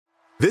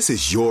This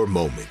is your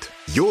moment,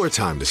 your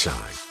time to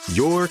shine,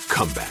 your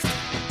comeback.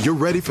 You're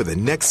ready for the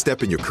next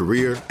step in your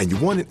career, and you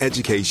want an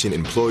education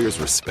employers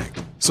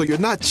respect. So you're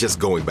not just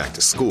going back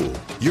to school,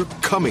 you're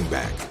coming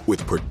back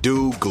with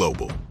Purdue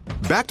Global.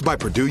 Backed by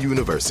Purdue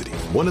University,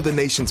 one of the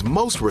nation's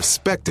most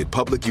respected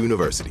public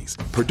universities,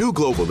 Purdue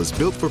Global is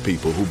built for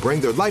people who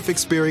bring their life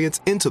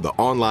experience into the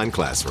online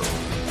classroom.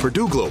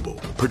 Purdue Global,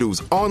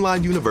 Purdue's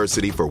online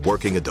university for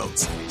working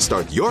adults.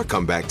 Start your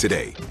comeback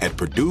today at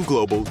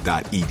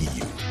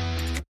purdueglobal.edu.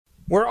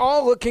 We're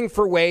all looking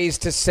for ways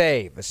to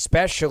save,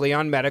 especially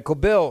on medical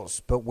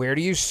bills. But where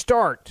do you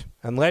start?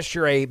 Unless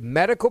you're a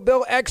medical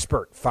bill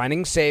expert,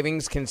 finding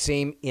savings can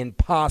seem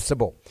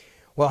impossible.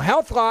 Well,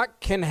 HealthLock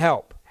can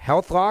help.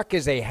 HealthLock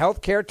is a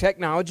healthcare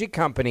technology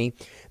company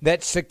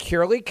that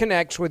securely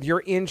connects with your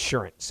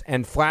insurance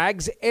and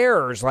flags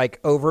errors like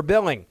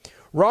overbilling,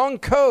 wrong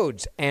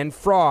codes, and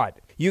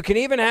fraud. You can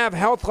even have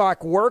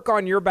HealthLock work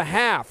on your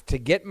behalf to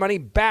get money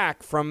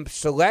back from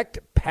select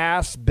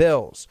past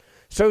bills.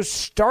 So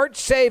start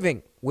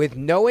saving with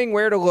knowing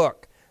where to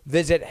look.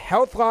 Visit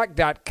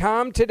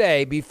healthlock.com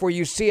today before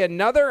you see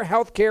another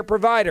healthcare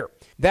provider.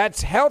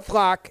 That's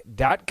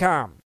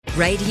healthlock.com.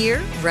 Right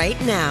here, right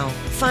now.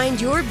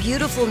 Find your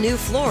beautiful new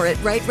floor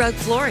at Right Rug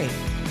Flooring.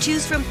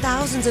 Choose from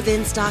thousands of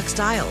in-stock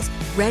styles,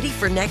 ready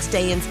for next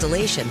day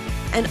installation,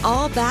 and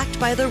all backed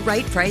by the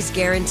right price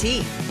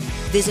guarantee.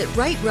 Visit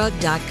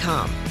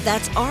rightrug.com.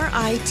 That's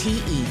RITERUG.com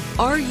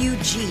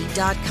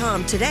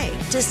today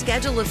to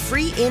schedule a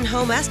free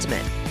in-home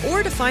estimate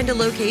or to find a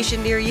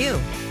location near you.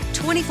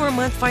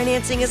 24-month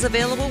financing is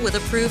available with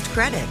approved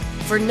credit.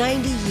 For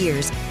 90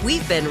 years,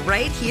 we've been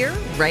right here,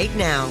 right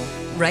now.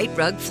 Right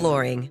Rug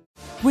Flooring.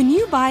 When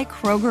you buy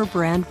Kroger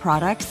brand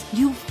products,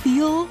 you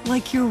feel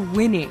like you're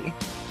winning.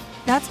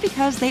 That's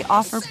because they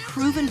offer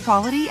proven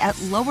quality at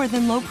lower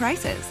than low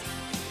prices.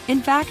 In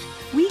fact,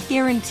 we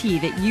guarantee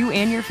that you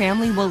and your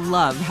family will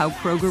love how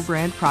Kroger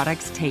brand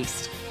products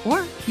taste,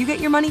 or you get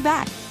your money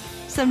back.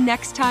 So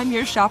next time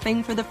you're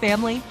shopping for the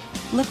family,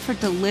 look for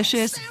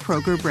delicious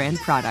Kroger brand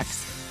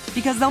products,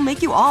 because they'll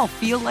make you all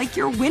feel like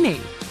you're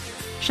winning.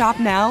 Shop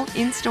now,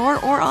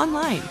 in-store, or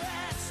online.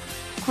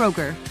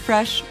 Kroger,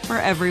 fresh for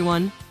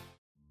everyone.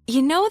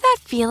 You know that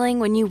feeling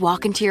when you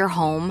walk into your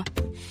home,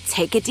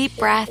 take a deep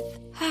breath,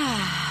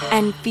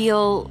 and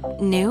feel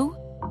new?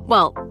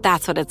 Well,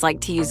 that's what it's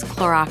like to use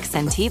Clorox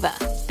Scentiva.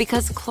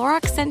 Because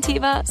Clorox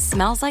Scentiva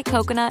smells like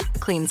coconut,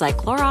 cleans like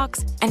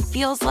Clorox, and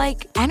feels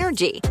like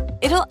energy.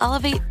 It'll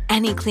elevate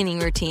any cleaning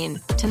routine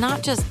to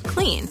not just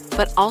clean,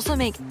 but also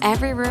make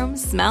every room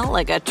smell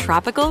like a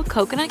tropical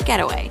coconut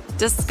getaway.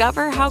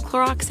 Discover how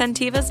Clorox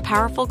Scentiva's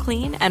powerful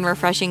clean and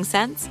refreshing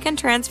scents can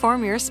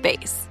transform your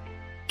space.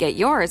 Get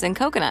yours in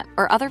coconut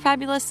or other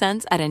fabulous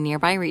scents at a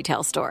nearby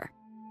retail store.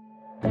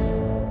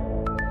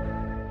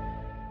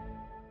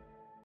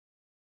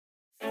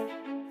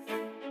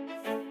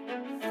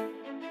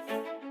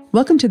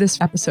 Welcome to this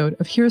episode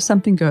of Here's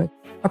Something Good,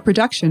 a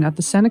production of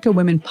the Seneca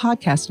Women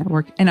Podcast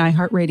Network and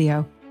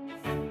iHeartRadio.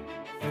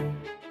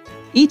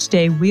 Each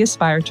day, we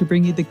aspire to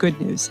bring you the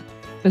good news,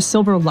 the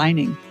silver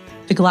lining,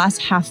 the glass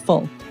half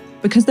full,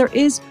 because there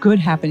is good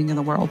happening in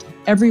the world,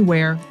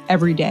 everywhere,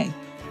 every day.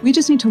 We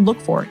just need to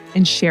look for it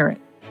and share it.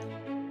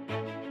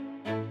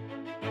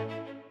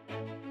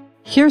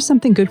 Here's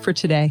something good for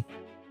today.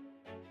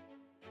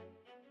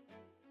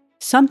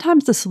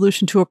 Sometimes the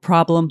solution to a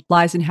problem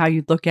lies in how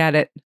you look at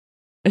it.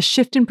 A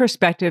shift in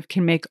perspective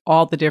can make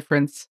all the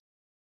difference.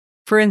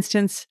 For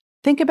instance,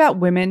 think about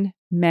women,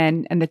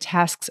 men, and the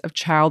tasks of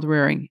child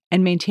rearing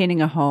and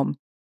maintaining a home.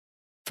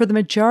 For the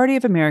majority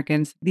of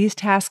Americans, these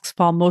tasks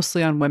fall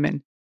mostly on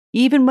women,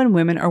 even when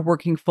women are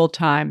working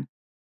full-time.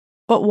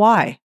 But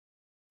why?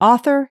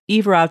 Author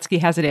Eve Rodsky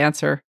has an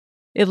answer.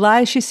 It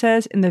lies, she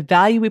says, in the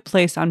value we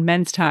place on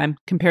men's time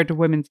compared to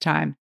women's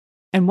time.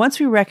 And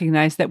once we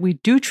recognize that we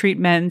do treat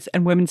men's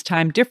and women's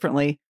time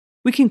differently,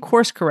 we can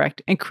course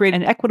correct and create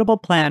an equitable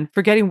plan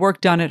for getting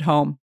work done at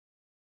home.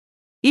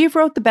 Eve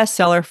wrote the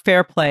bestseller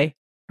Fair Play.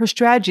 Her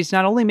strategies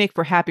not only make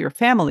for happier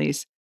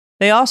families,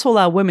 they also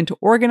allow women to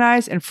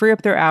organize and free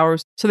up their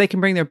hours so they can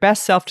bring their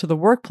best self to the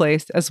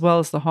workplace as well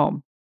as the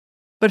home.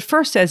 But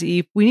first, says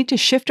Eve, we need to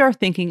shift our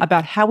thinking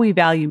about how we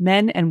value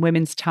men and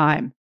women's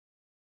time.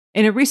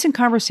 In a recent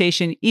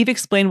conversation, Eve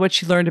explained what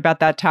she learned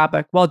about that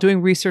topic while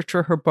doing research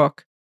for her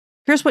book.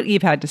 Here's what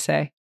Eve had to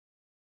say.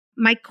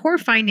 My core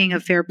finding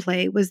of Fair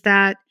Play was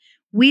that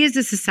we as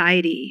a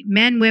society,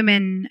 men,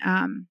 women,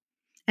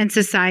 and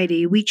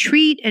society, we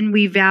treat and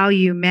we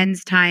value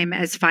men's time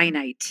as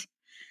finite,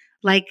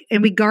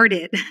 and we guard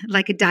it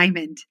like a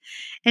diamond.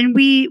 And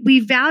we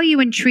value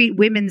and treat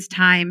women's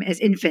time as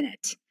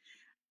infinite,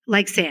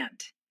 like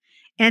sand.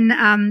 And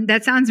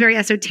that sounds very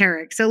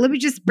esoteric. So let me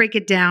just break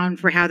it down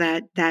for how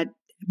that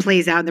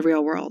plays out in the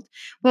real world.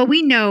 Well,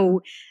 we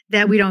know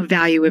that we don't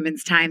value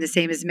women's time the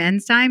same as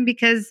men's time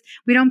because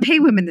we don't pay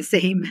women the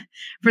same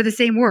for the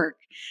same work.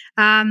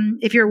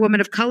 If you're a woman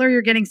of color,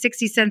 you're getting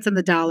 60 cents on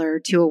the dollar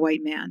to a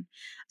white man.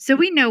 So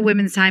we know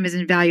women's time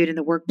isn't valued in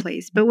the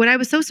workplace. But what I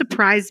was so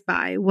surprised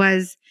by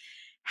was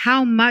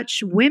how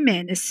much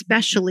women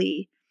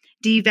especially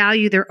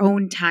devalue their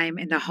own time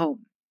in the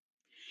home.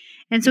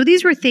 And so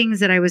these were things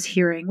that I was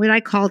hearing, what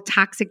I call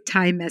toxic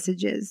time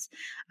messages.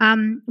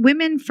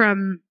 Women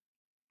from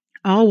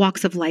all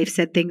walks of life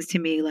said things to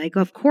me like,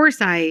 of course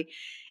I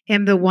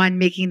am the one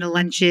making the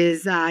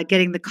lunches,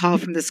 getting the call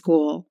from the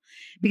school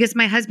because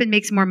my husband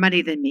makes more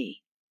money than me.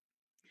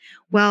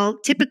 Well,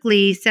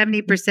 typically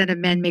 70% of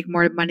men make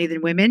more money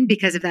than women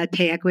because of that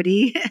pay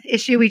equity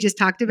issue we just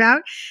talked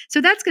about.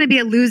 So that's going to be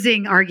a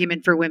losing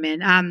argument for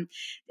women. I'm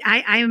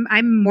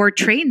more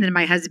trained than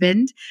my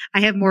husband.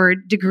 I have more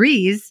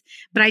degrees,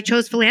 but I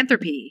chose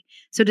philanthropy.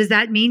 So does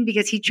that mean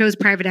because he chose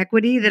private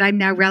equity that I'm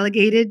now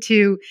relegated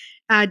to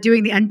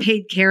doing the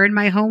unpaid care in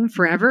my home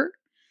forever?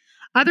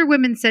 Other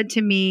women said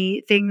to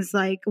me things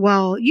like,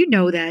 well, you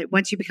know that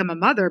once you become a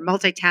mother,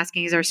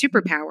 multitasking is our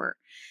superpower.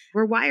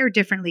 We're wired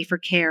differently for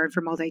care and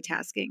for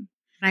multitasking.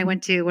 I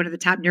went to one of the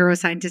top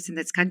neuroscientists in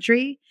this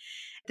country,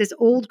 this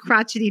old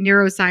crotchety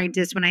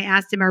neuroscientist, when I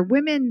asked him, are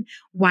women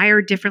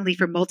wired differently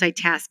for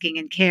multitasking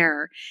and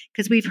care?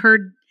 Because we've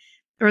heard,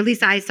 or at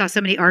least I saw so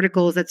many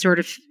articles that sort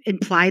of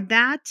implied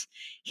that.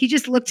 He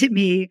just looked at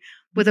me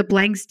with a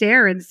blank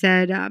stare and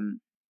said,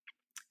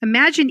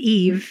 imagine,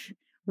 Eve,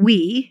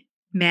 we,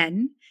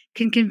 men,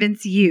 can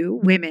convince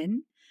you,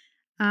 women,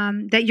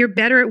 that you're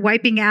better at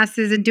wiping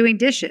asses and doing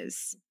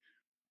dishes.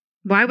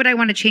 Why would I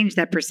want to change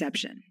that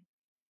perception?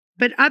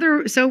 But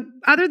other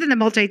than the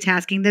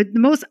multitasking, the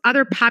most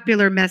other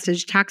popular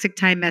message, toxic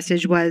time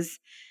message was,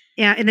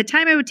 in the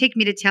time it would take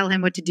me to tell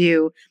him what to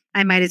do,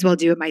 I might as well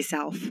do it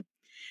myself.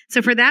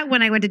 So for that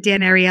one, I went to Dan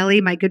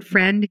Ariely, my good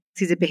friend.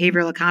 He's a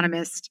behavioral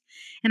economist.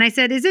 And I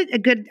said, is it a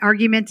good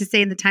argument to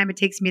say in the time it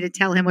takes me to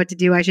tell him what to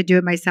do, I should do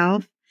it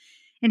myself?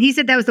 And he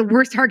said that was the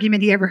worst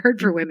argument he ever heard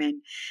for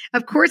women.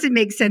 Of course, it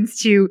makes sense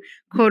to,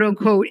 quote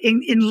unquote,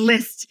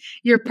 enlist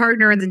your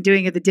partner in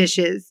doing the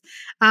dishes.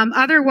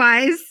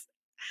 Otherwise,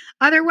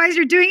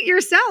 you're doing it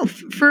yourself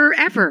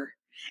forever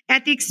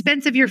at the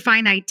expense of your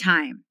finite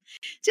time.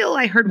 Still,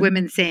 I heard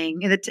women saying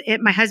that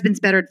my husband's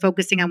better at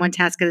focusing on one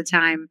task at a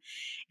time,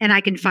 and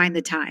I can find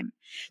the time.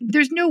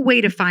 There's no way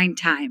to find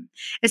time,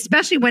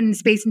 especially when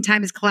space and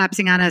time is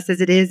collapsing on us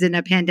as it is in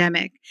a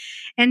pandemic.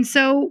 And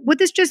so what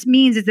this just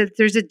means is that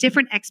there's a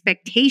different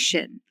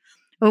expectation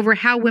over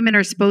how women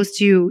are supposed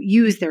to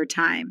use their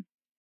time.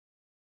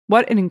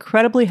 What an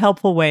incredibly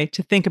helpful way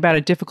to think about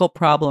a difficult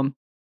problem.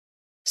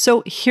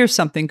 So here's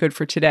something good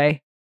for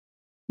today.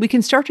 We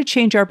can start to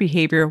change our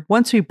behavior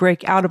once we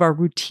break out of our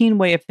routine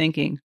way of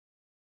thinking.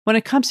 When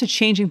it comes to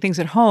changing things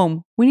at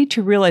home, we need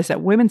to realize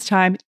that women's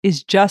time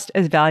is just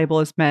as valuable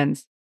as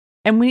men's,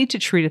 and we need to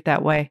treat it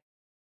that way.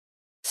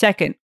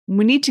 Second,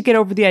 we need to get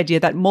over the idea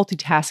that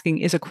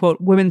multitasking is a,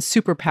 quote, women's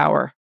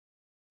superpower.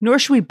 Nor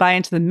should we buy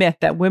into the myth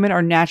that women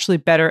are naturally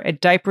better at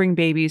diapering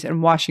babies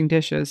and washing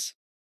dishes.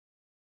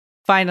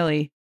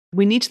 Finally,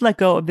 we need to let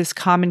go of this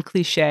common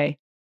cliche,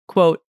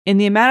 quote, in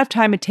the amount of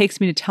time it takes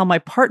me to tell my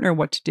partner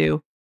what to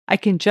do, I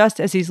can just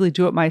as easily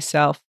do it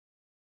myself.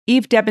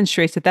 Eve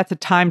demonstrates that that's a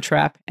time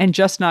trap and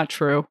just not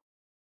true.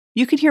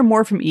 You can hear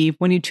more from Eve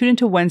when you tune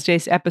into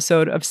Wednesday's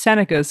episode of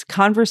Seneca's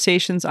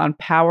Conversations on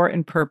Power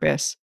and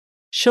Purpose.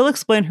 She'll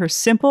explain her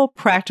simple,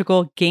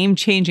 practical,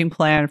 game-changing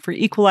plan for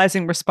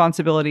equalizing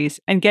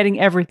responsibilities and getting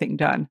everything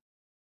done.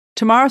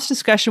 Tomorrow's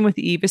discussion with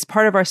Eve is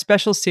part of our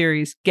special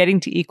series, Getting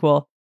to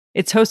Equal.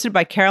 It's hosted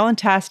by Carolyn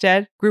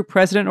Tasted, Group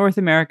President North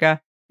America,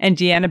 and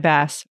Deanna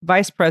Bass,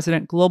 Vice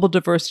President, Global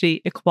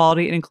Diversity,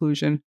 Equality, and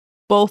Inclusion,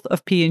 both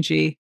of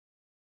P&G.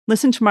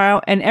 Listen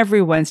tomorrow and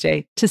every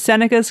Wednesday to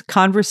Seneca's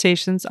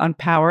Conversations on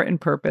Power and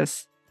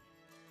Purpose.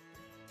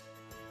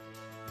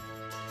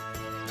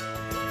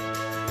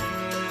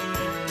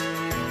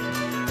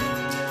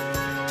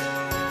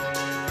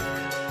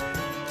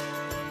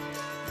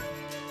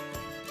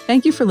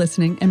 Thank you for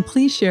listening, and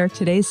please share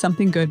today's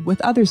Something Good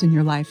with others in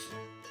your life.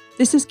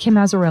 This is Kim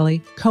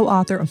Azzarelli,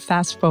 co-author of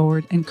Fast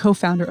Forward and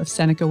co-founder of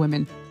Seneca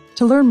Women.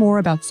 To learn more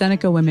about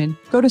Seneca Women,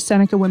 go to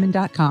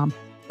senecawomen.com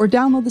or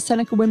download the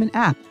Seneca Women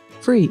app,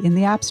 free in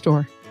the App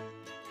Store.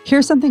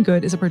 Here's Something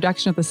Good is a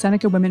production of the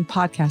Seneca Women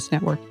Podcast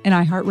Network and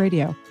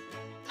iHeartRadio.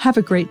 Have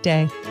a great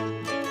day.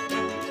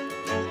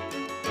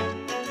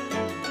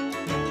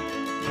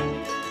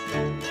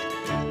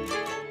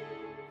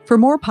 For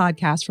more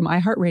podcasts from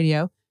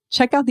iHeartRadio,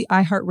 check out the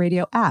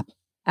iHeartRadio app,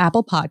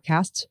 Apple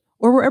Podcasts,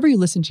 or wherever you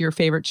listen to your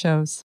favorite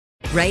shows.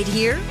 Right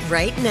here,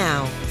 right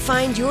now.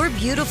 Find your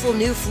beautiful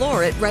new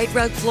floor at Right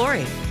Rug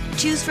Flooring.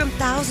 Choose from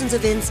thousands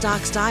of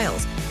in-stock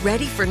styles,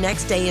 ready for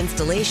next day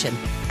installation,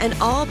 and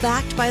all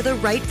backed by the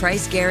right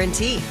price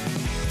guarantee.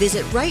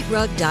 Visit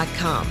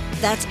rightrug.com.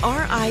 That's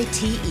RITERUG.com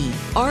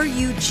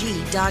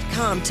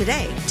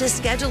today to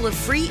schedule a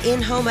free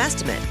in-home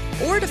estimate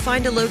or to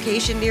find a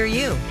location near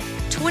you.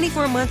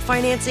 24-month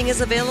financing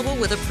is available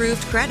with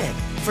approved credit.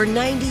 For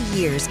 90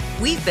 years,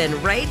 we've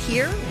been right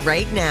here,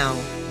 right now.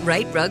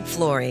 Right Rug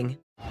Flooring.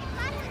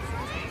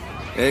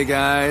 Hey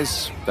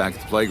guys, back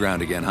at the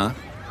playground again, huh?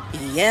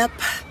 Yep.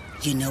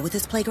 You know what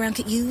this playground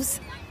could use?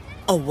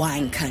 A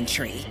wine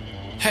country.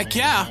 Heck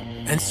yeah,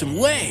 and some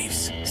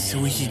waves so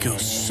we could go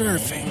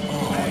surfing.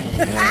 Oh,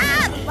 yeah.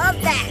 Ah,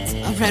 love that.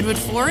 A redwood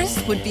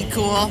forest would be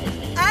cool.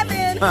 I'm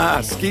in.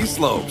 Ah, ski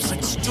slopes.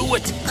 Let's do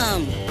it.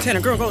 Can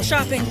a girl go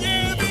shopping?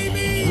 Yeah,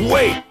 baby.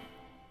 Wait!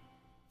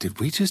 Did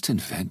we just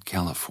invent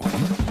California?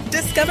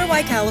 Discover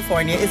why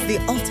California is the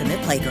ultimate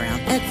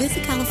playground at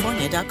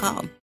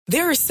visitcalifornia.com.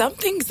 There are some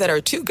things that are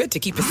too good to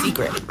keep a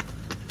secret.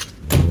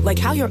 Like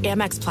how your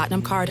Amex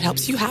Platinum card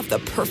helps you have the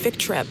perfect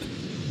trip.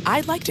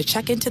 I'd like to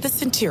check into the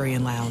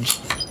Centurion Lounge.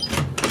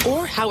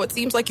 Or how it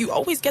seems like you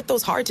always get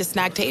those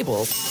hard-to-snag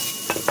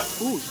tables.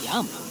 Ooh,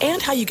 yum.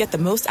 And how you get the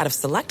most out of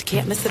select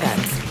can't-miss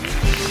events.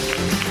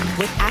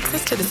 With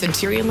access to the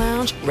Centurion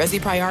Lounge,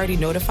 Resi Priority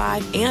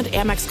Notified, and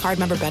Amex card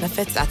member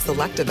benefits at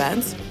select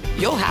events,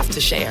 you'll have to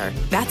share.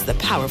 That's the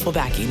powerful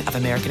backing of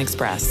American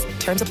Express.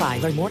 Terms apply.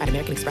 Learn more at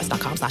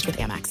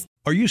americanexpress.com/withAmex.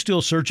 Are you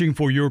still searching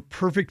for your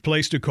perfect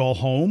place to call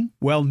home?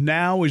 Well,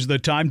 now is the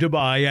time to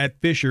buy at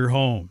Fisher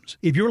Homes.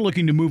 If you're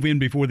looking to move in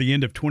before the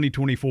end of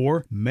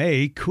 2024,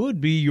 May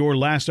could be your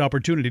last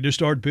opportunity to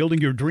start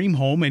building your dream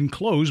home and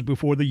close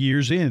before the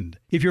year's end.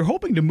 If you're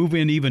hoping to move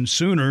in even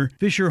sooner,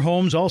 Fisher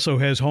Homes also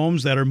has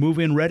homes that are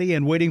move-in ready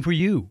and waiting for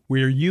you,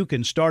 where you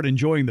can start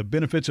enjoying the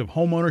benefits of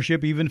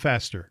homeownership even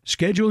faster.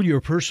 Schedule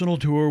your personal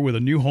tour with a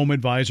new home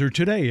advisor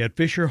today at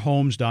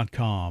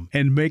FisherHomes.com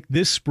and make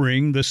this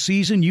spring the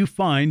season you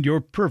find your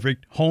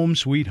perfect home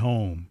sweet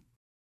home.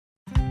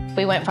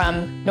 We went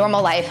from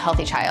normal life,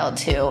 healthy child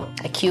to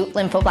acute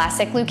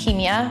lymphoblastic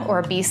leukemia,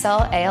 or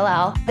B-cell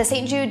ALL. The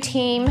St. Jude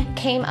team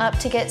came up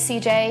to get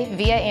CJ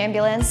via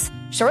ambulance.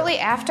 Shortly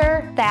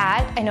after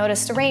that, I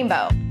noticed a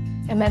rainbow.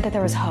 It meant that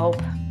there was hope.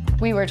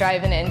 We were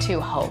driving into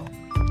hope.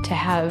 To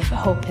have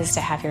hope is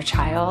to have your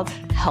child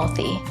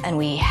healthy, and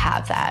we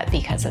have that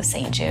because of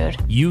St. Jude.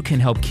 You can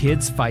help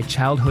kids fight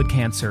childhood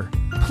cancer.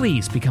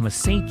 Please become a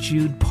St.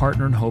 Jude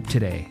Partner in Hope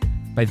today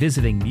by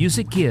visiting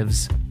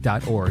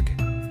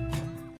musicgives.org.